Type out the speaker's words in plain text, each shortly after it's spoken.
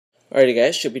Alrighty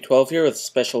guys, should be 12 here with a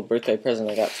special birthday present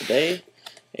I got today,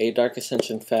 a Dark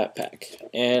Ascension Fat Pack.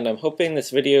 And I'm hoping this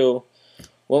video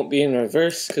won't be in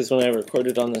reverse, because when I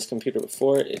recorded on this computer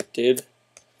before, it did.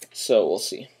 So we'll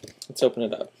see. Let's open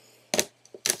it up.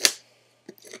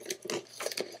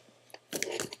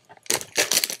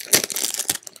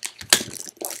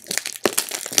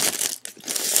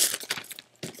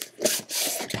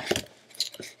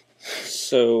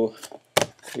 So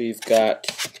we've got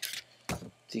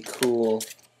the cool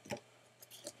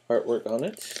artwork on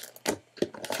it.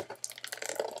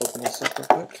 Open this up real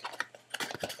quick.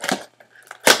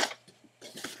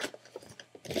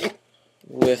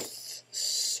 With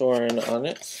Soren on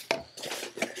it.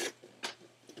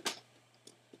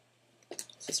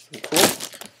 This is pretty cool.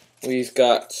 We've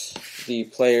got the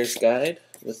player's guide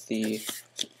with the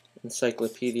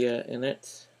encyclopedia in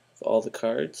it of all the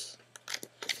cards.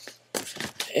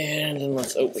 And then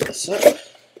let's open this up.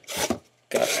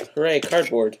 Got, hooray,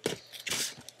 cardboard.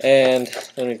 And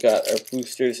then we've got our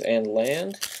boosters and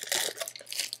land.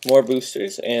 More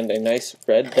boosters and a nice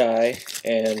red die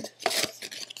and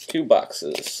 2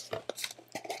 boxes.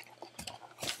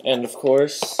 And of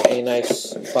course, a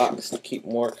nice box to keep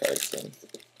more cards in.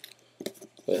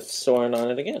 With Soren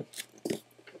on it again.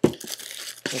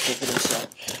 Let's open this up.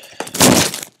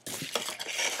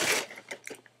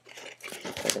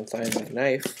 If I can find my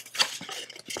knife.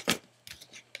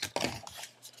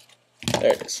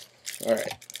 There it is.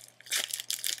 Alright.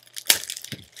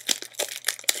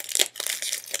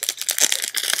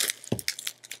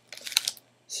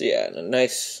 So yeah, a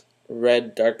nice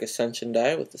red Dark Ascension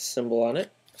die with the symbol on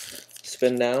it.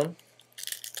 Spin down.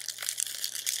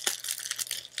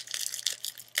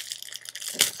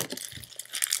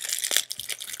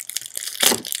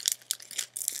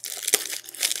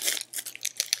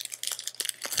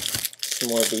 Some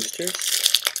more boosters.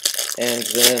 And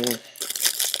then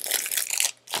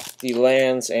the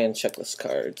lands and checklist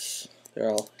cards. They're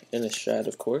all in a shroud,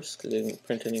 of course, because they didn't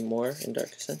print any more in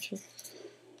Dark Ascension.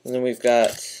 And then we've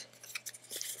got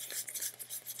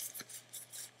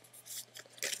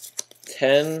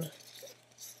 10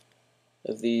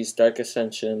 of these Dark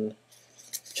Ascension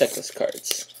checklist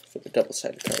cards for the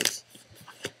double-sided cards.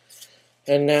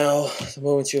 And now, the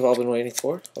moment you've all been waiting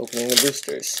for, opening the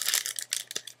boosters.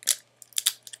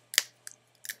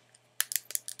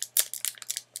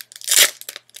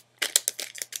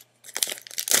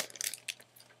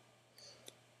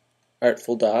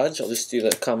 Artful Dodge, I'll just do the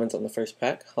comments on the first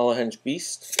pack. Hollowhenge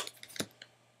Beast,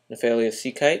 Nephalia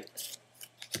Sea Kite,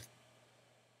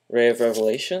 Ray of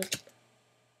Revelation,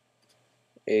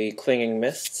 a Clinging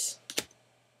Mists,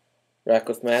 Rack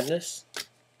with Madness,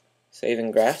 Saving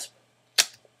Grasp,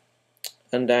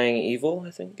 Undying Evil,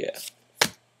 I think, yeah.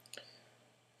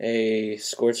 A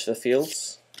Scorch the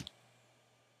Fields,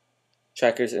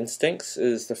 Tracker's Instincts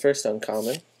is the first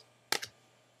uncommon.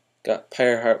 Got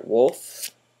Pyreheart Wolf,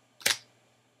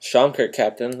 Schaumkirk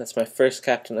Captain, that's my first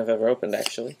captain I've ever opened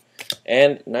actually.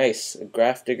 And nice, a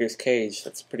Graph Digger's Cage,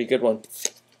 that's a pretty good one.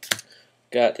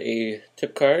 Got a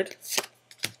tip card,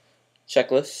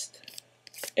 checklist,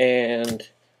 and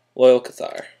Loyal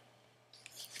Cathar.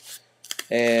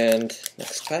 And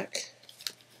next pack.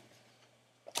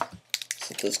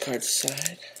 Set those cards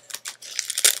aside.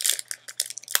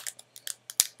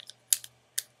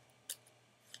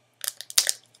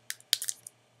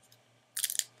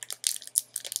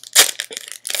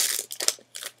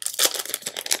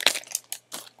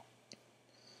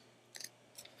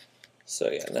 So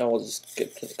yeah, now we'll just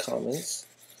get to the commons.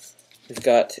 We've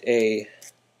got a,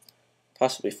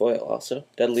 possibly foil also,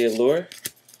 Deadly Allure,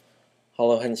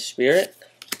 Hollowhenge Spirit,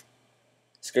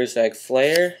 Skurzag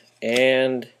Flare,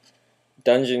 and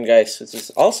Dungeon Geist, which is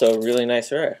also a really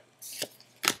nice rare.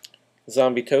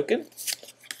 Zombie Token,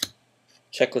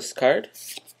 checklist card,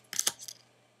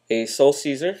 a Soul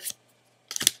Caesar,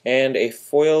 and a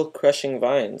foil Crushing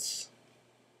Vines,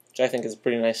 which I think is a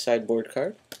pretty nice sideboard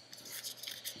card.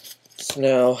 So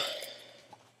now,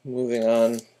 moving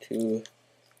on to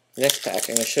the next pack,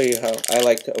 I'm going to show you how I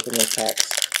like to open those packs.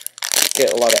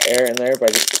 Get a lot of air in there by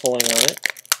just pulling on it.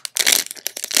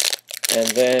 And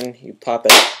then you pop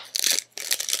it.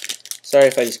 Sorry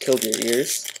if I just killed your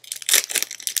ears.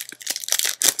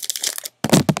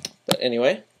 But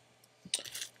anyway,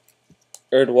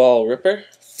 Erdwall Ripper,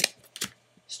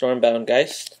 Stormbound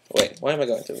Geist. Wait, why am I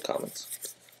going through the comments?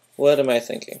 What am I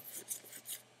thinking?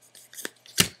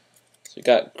 So we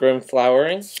got Grim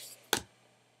Flowering,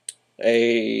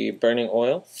 a Burning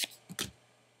Oil.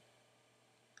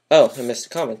 Oh, I missed a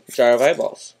comment. Jar of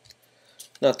Eyeballs.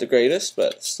 Not the greatest,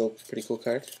 but still a pretty cool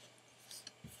card.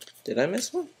 Did I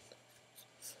miss one?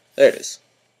 There it is.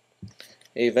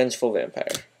 A Vengeful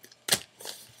Vampire.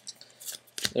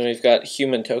 Then we've got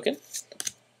Human Token,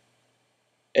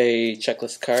 a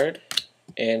Checklist card,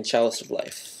 and Chalice of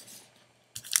Life.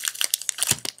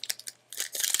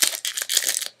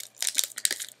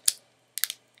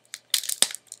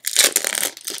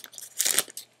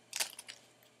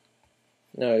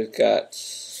 Now we've got,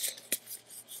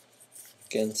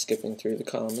 again skipping through the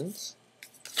commons,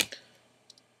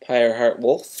 Pyreheart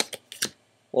Wolf,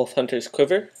 Wolf Hunter's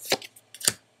Quiver,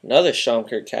 another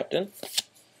Shamkirk Captain,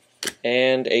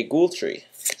 and a Ghoul Tree,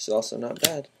 which is also not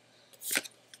bad.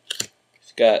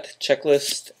 We've got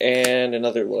Checklist and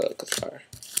another Loyal Cathar.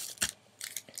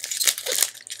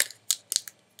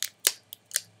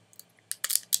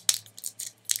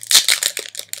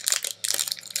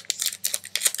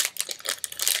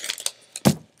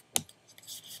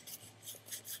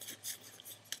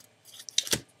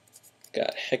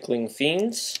 Got Heckling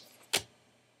Fiends,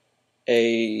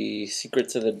 a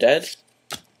Secrets of the Dead,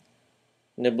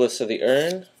 Niblis of the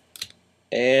Urn,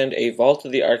 and a Vault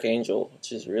of the Archangel,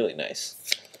 which is really nice.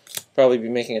 Probably be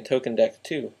making a token deck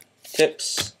too.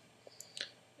 Tips,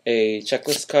 a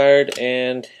Checklist card,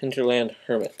 and Hinterland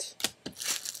Hermit.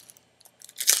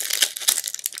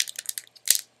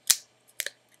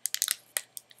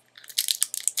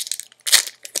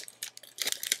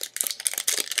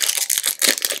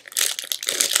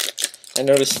 I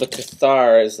noticed the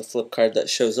Cathar is the flip card that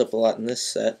shows up a lot in this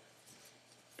set.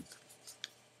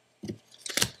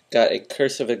 Got a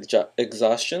Curse of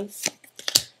Exhaustion,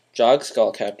 Jog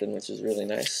Skull Captain, which is really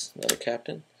nice, another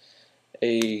captain,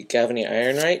 a Gavany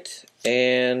Ironrite,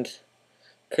 and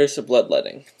Curse of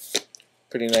Bloodletting.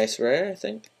 Pretty nice rare, I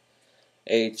think.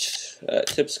 A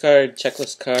Tips card,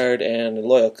 Checklist card, and a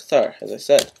Loyal Cathar, as I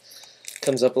said.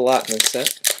 Comes up a lot in this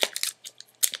set.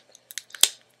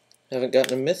 Haven't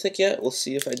gotten a Mythic yet. We'll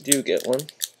see if I do get one. Is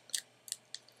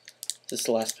this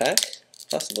the last pack?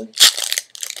 Possibly.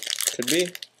 Could be.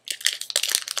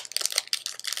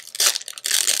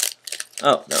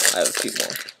 Oh, no, I have a few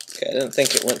more. Okay, I didn't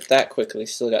think it went that quickly.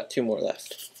 Still got 2 more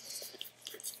left.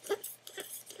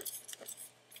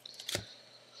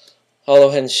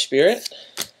 Hollowhenge Spirit.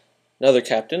 Another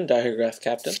captain, Diagraph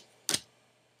Captain.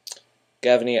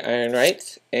 Gavany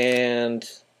Ironrite. And,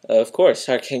 of course,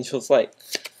 Archangel's Light.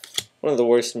 One of the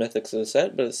worst mythics of the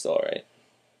set, but it's still alright.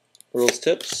 Rules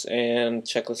Tips, and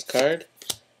Checklist card,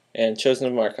 and Chosen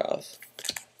of Markov.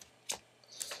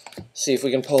 See if we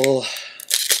can still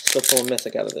pull a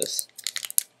mythic out of this.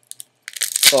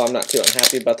 Oh, I'm not too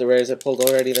unhappy about the rares I pulled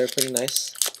already. They're pretty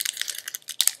nice.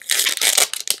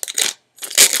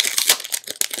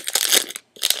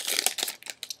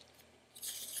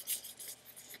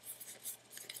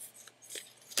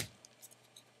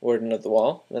 Warden of the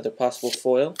Wall, another possible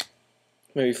foil.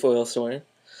 Maybe foil Sorin.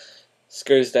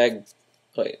 Skursdag,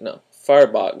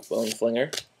 Farbog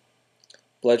Boneflinger,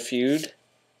 Blood Feud,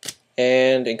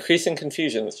 and Increasing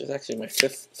Confusion, which is actually my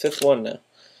fifth one now.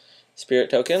 Spirit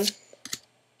Token,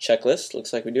 Checklist,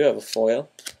 looks like we do have a foil,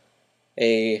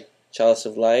 a Chalice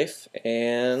of Life,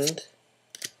 and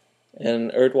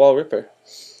an Erdwall Ripper.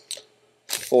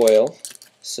 Foil.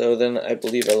 So then I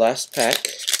believe our last pack.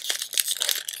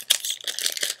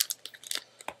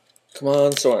 Come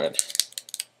on, Sorin.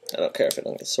 I don't care if I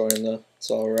don't get Sorin though.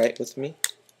 It's alright with me.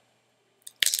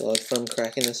 Still have fun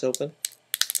cracking this open.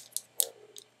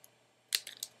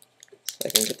 So I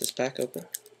can get this pack open.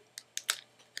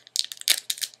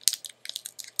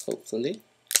 Hopefully.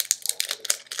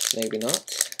 Maybe not.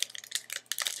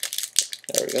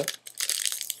 There we go.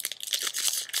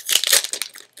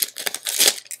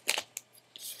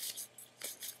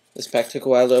 This pack took a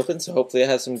while to open, so hopefully it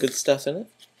has some good stuff in it.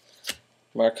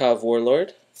 Markov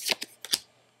Warlord,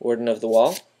 Warden of the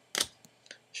Wall,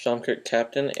 Shamkirk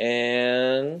Captain,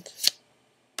 and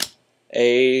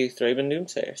a Thraben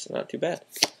Doomsayer, so not too bad.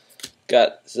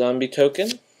 Got Zombie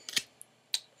Token,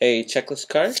 a Checklist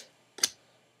card,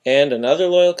 and another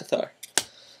Loyal Cathar.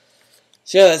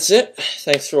 So yeah, that's it.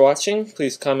 Thanks for watching.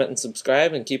 Please comment and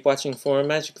subscribe, and keep watching for more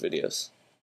Magic videos.